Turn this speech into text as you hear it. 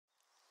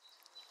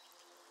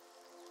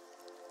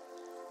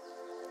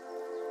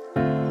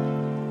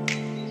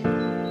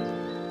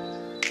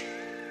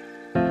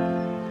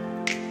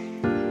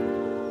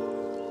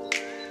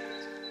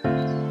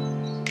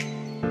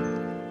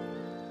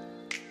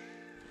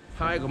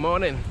Hi, good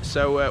morning.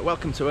 So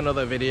welcome to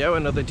another video,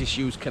 another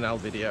disused canal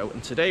video,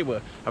 and today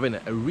we're having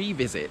a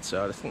revisit.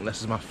 So I think this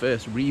is my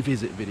first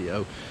revisit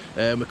video.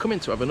 We're coming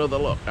to have another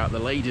look at the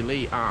Lady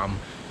Lee arm,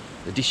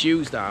 the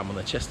disused arm on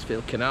the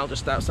Chesterfield Canal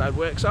just outside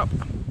Worksop.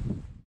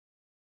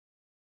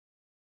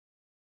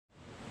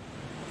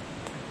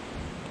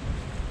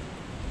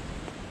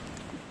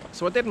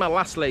 So I did my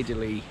last Lady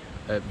Lee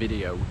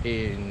video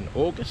in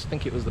August. I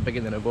think it was the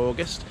beginning of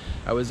August.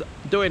 I was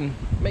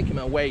making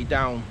my way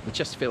down the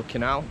Chesterfield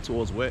Canal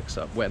towards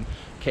Worksop when I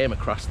came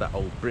across that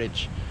old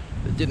bridge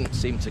that didn't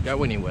seem to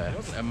go anywhere. There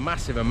wasn't a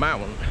massive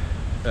amount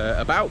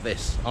about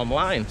this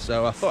online,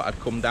 so I thought I'd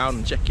come down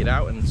and check it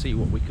out and see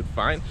what we could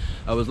find.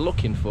 I was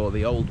looking for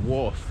the old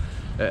wharf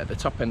at the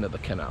top end of the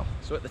canal.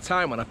 So at the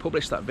time when I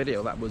published that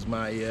video, that was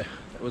my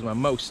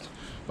most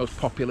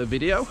popular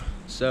video.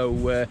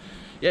 So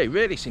yeah, it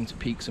really seemed to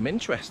pique some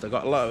interest. I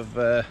got a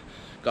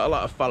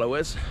lot of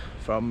followers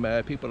from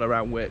people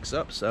around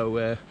Worksop,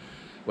 so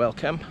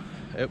welcome.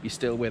 I hope you're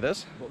still with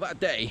us. But that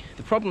day,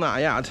 the problem that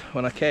I had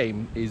when I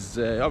came is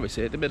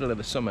obviously at the middle of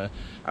the summer,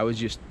 I was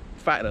just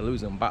fighting a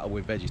losing battle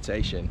with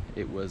vegetation.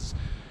 It was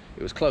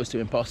close to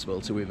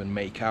impossible to even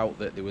make out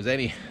that there was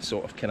any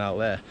sort of canal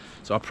there.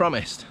 So I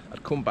promised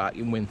I'd come back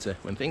in winter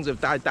when things have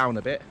died down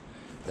a bit,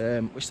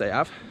 which they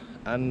have,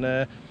 and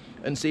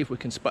see if we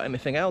can spot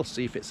anything else,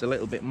 see if it's a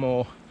little bit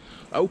more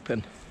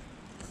open.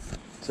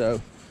 So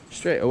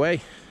straight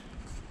away,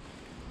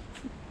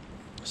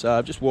 so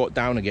I've just walked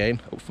down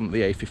again up from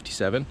the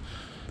A57,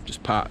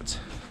 just parked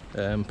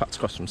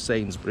across from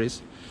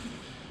Sainsbury's.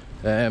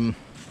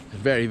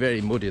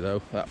 Very muddy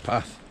though, that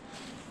path,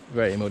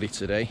 very muddy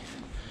today.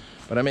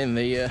 But I'm in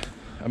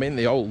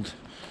the old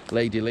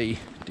Lady Lee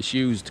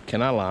disused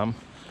canal arm,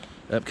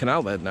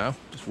 canal bed now,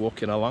 just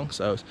walking along.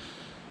 So if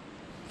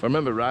I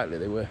remember rightly,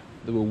 there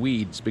were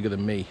weeds bigger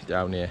than me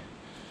down here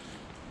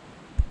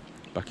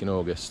back in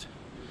August,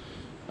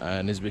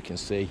 and as we can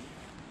see,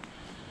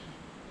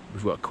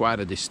 we've got quite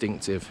a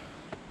distinctive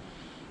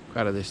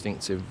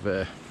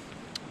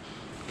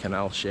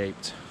canal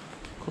shaped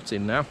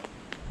cutting now.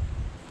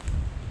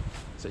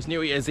 So it's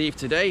New Year's Eve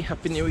today.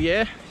 Happy New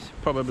Year. It's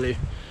probably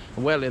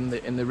well in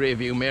the rear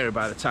view mirror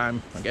by the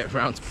time I get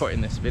around to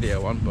putting this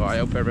video on, but I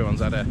hope everyone's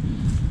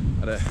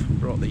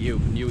brought the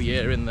new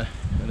year in the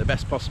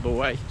best possible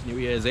way. It's New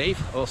Year's Eve.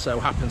 Also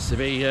happens to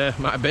be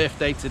my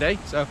birthday today,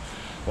 so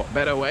what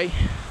better way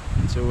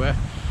to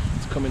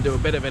come and do a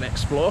bit of an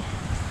explore.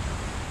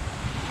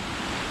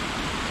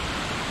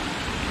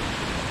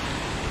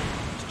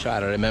 Just try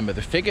to remember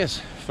the figures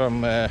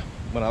from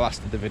when I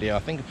last did the video. I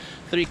think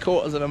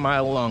 3/4 of a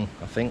mile long,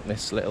 I think,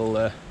 this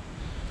little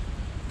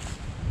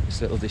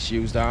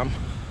disused arm.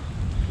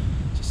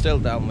 So still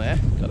down there,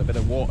 got a bit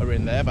of water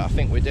in there, but I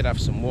think we did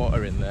have some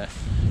water in there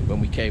when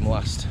we came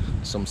last,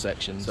 some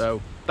sections.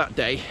 So that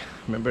day,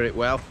 remember it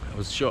well, it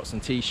was shorts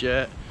and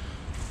t-shirt,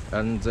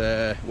 and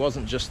it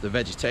wasn't just the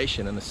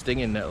vegetation and the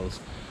stinging nettles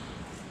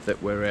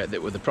that were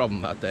the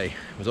problem that day.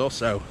 It was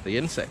also the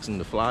insects and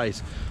the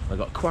flies. I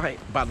got quite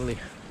badly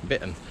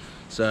bitten.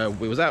 So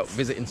we was out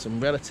visiting some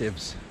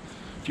relatives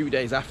a few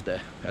days after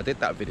I did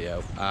that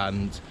video,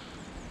 and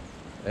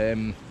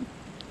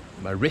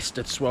my wrist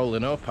had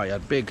swollen up. I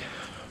had big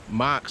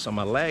marks on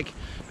my leg,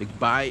 big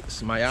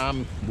bites. My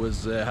arm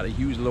had a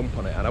huge lump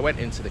on it, and I went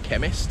into the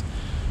chemist,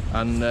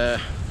 and the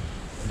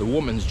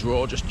woman's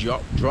jaw just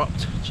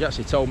dropped. She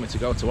actually told me to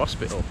go to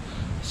hospital.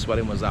 The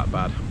swelling was that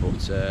bad,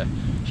 but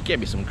she gave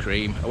me some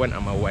cream. I went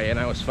on my way and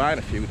I was fine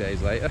a few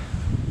days later.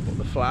 But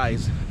the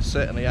flies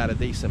certainly had a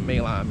decent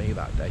meal out of me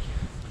that day.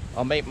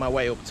 I'll make my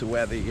way up to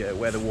where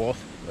the wharf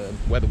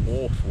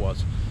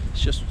was.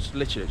 It's just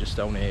literally just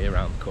only here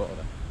around the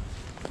corner.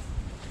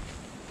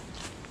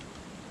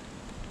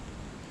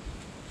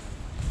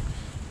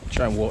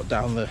 Try and walk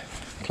down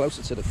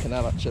closer to the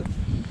canal actually.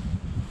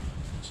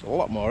 It's a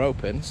lot more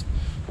open. It's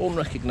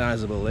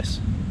unrecognisable, this.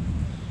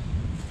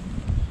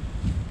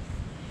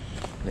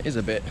 And it is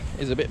a bit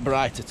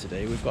brighter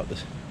today. We've got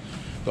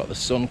the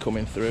sun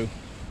coming through.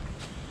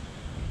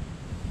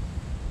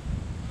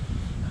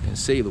 I can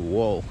see the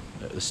wall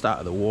at the start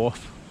of the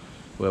wharf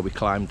where we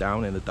climbed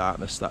down in the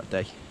darkness that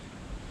day.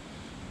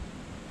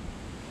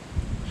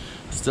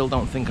 I still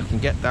don't think I can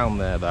get down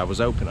there though. I was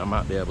hoping I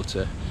might be able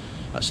to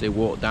actually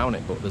walk down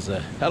it, but there's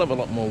a hell of a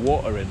lot more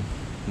water in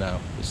now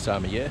this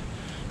time of year,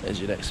 as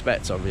you'd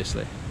expect,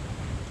 obviously. I'm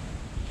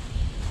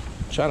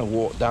trying to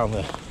walk down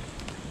the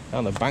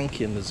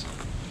banking. There's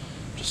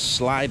just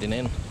sliding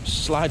down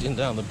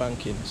the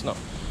banking. It's not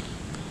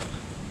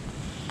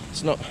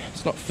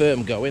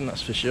firm going,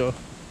 that's for sure.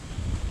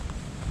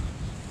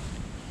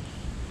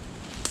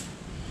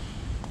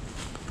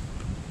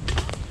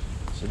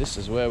 So this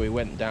is where we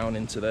went down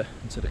into the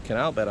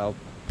canal bed. I'll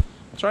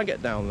try and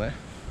get down there.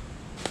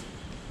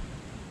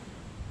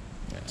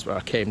 That's where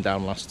I came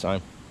down last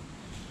time.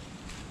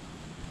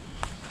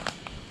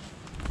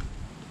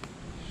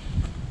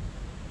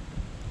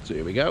 So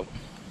here we go.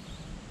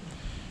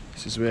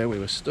 This is where we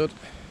were stood.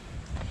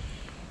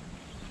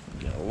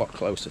 Get a lot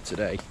closer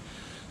today.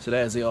 So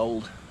there's the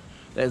old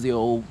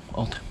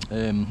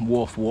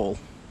wharf wall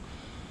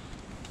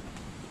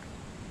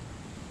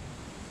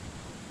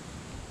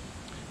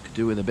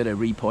do with a bit of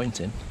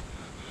repointing.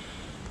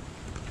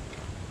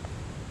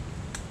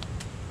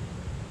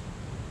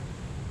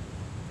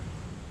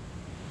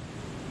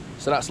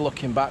 So that's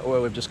looking back where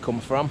we've just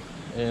come from,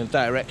 in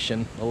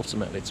direction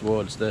ultimately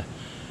towards the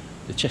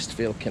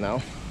Chesterfield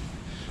Canal.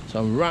 So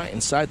I'm right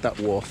inside that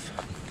wharf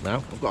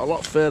now. I've got a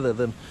lot further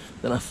than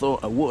I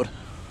thought I would.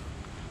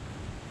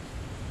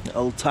 The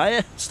old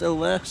tyre still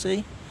there,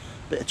 see?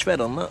 Bit of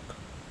tread on that.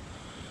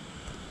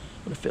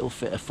 What if it'll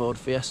fit a Ford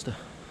Fiesta?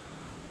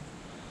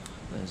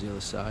 There's the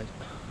other side.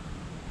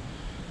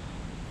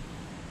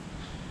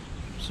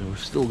 So we've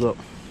still got,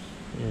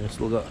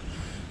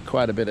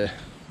 quite a bit of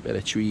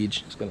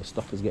treege. It's going to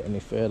stop us getting any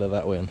further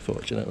that way,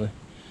 unfortunately.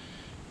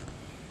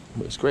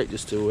 But it's great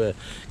just to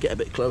get a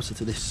bit closer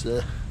to this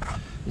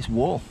this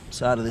wall,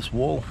 side of this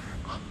wall.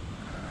 I'm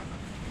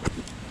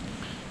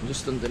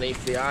just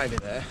underneath the ivy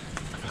there.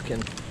 If I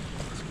can,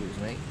 excuse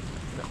me,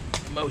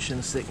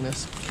 motion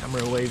sickness,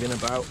 camera waving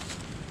about.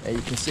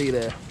 You can see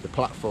the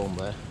platform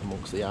there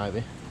amongst the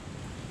ivy.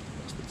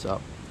 That's the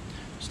top,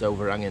 just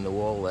overhanging the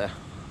wall there.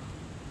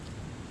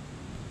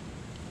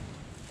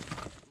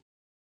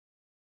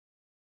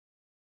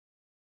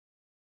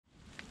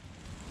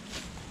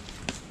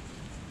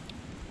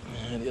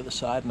 And the other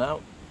side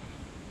now.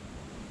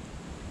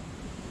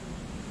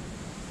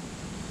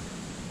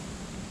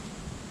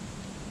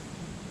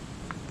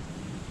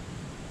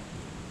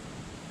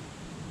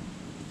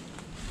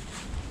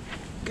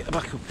 Get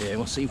back up here and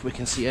we'll see if we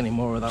can see any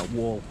more of that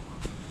wall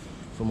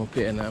from up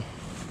here now.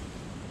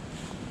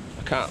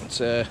 I can't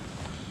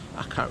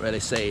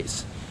really say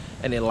it's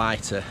any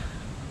lighter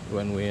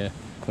when we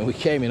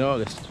came in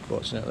August,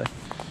 fortunately.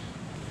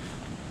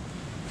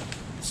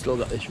 Still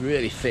got this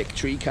really thick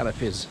tree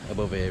canopies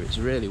above here. It's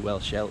really well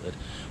sheltered.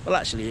 Well,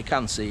 actually, you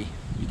can see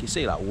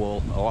that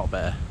wall a lot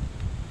better.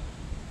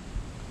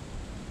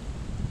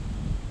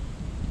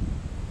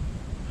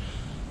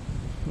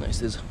 Notice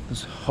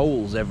there's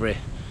holes every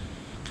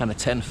kind of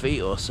 10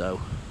 feet or so.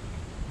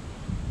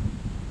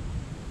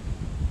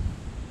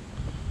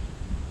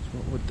 So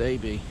what would they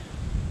be?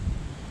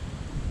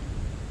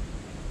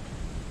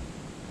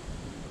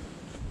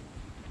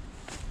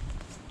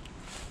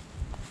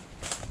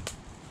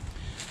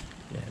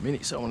 I mean,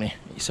 it's only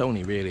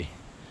really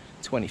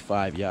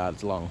 25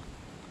 yards long.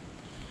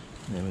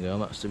 There we go,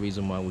 that's the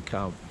reason why we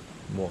can't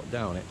walk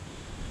down it.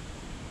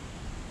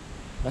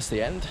 That's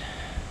the end.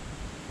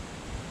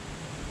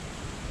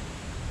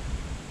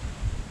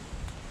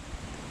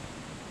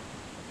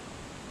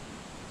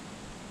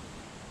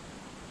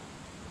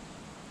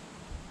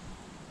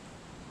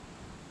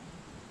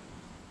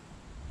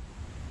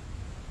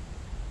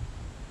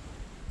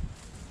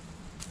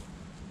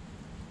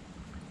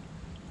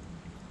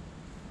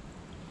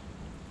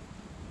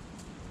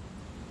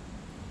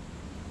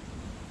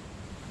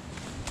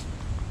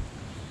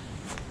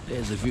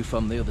 There's a view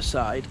from the other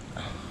side.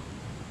 I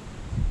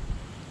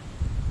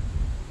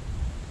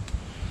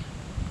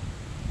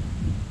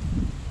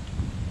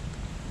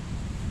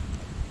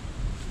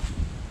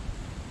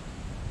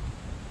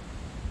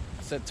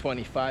said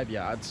 25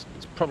 yards.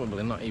 It's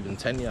probably not even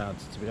 10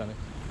 yards, to be honest.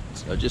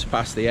 So just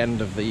past the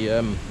end of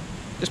the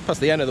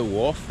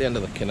wharf, the end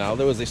of the canal,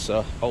 there was this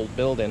old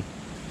building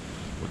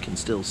we can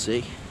still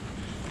see.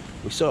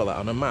 We saw that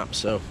on a map,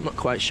 so I'm not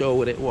quite sure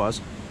what it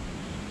was.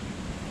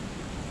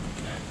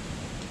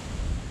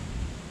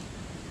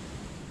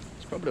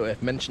 Probably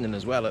worth mentioning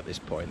as well at this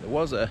point, there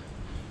was a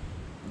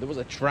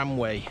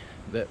tramway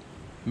that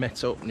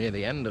met up near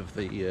the end of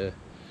the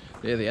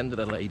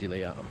Lady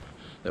Lee arm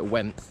that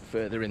went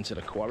further into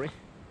the quarry,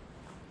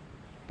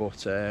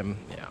 but yeah,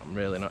 I'm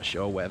really not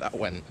sure where that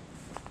went.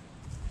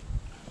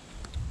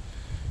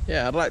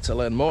 Yeah, I'd like to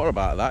learn more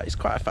about that. It's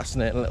quite a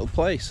fascinating little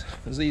place.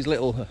 There's these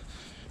little, I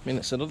mean,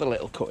 it's another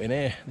little cut in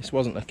here. This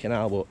wasn't a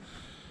canal, but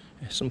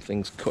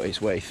something's cut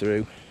its way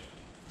through.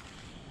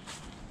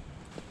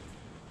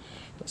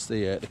 That's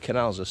the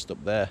canal's just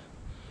up there,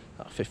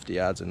 about 50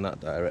 yards in that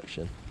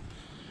direction,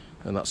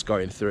 and that's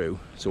going through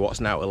to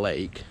what's now a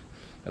lake,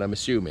 and I'm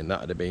assuming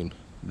that would have been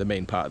the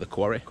main part of the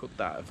quarry. Could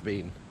that have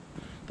been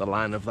the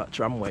line of that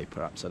tramway,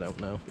 perhaps? I don't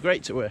know.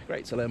 Great to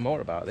learn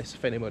more about this,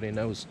 if anybody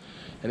knows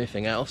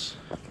anything else.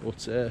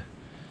 But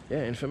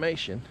yeah,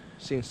 information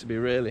seems to be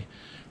really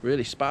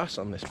sparse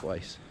on this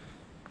place.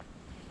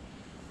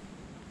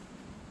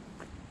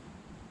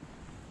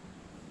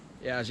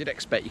 Yeah, as you'd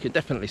expect, you could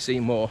definitely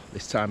see more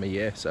this time of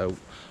year, so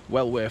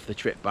well worth the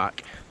trip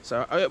back.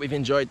 So I hope you've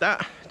enjoyed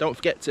that. Don't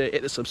forget to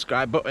hit the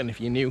subscribe button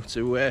if you're new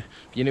to my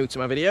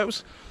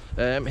videos.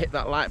 Hit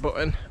that like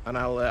button, and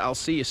I'll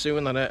see you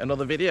soon on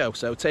another video.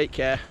 So take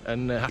care,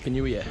 and Happy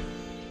New Year.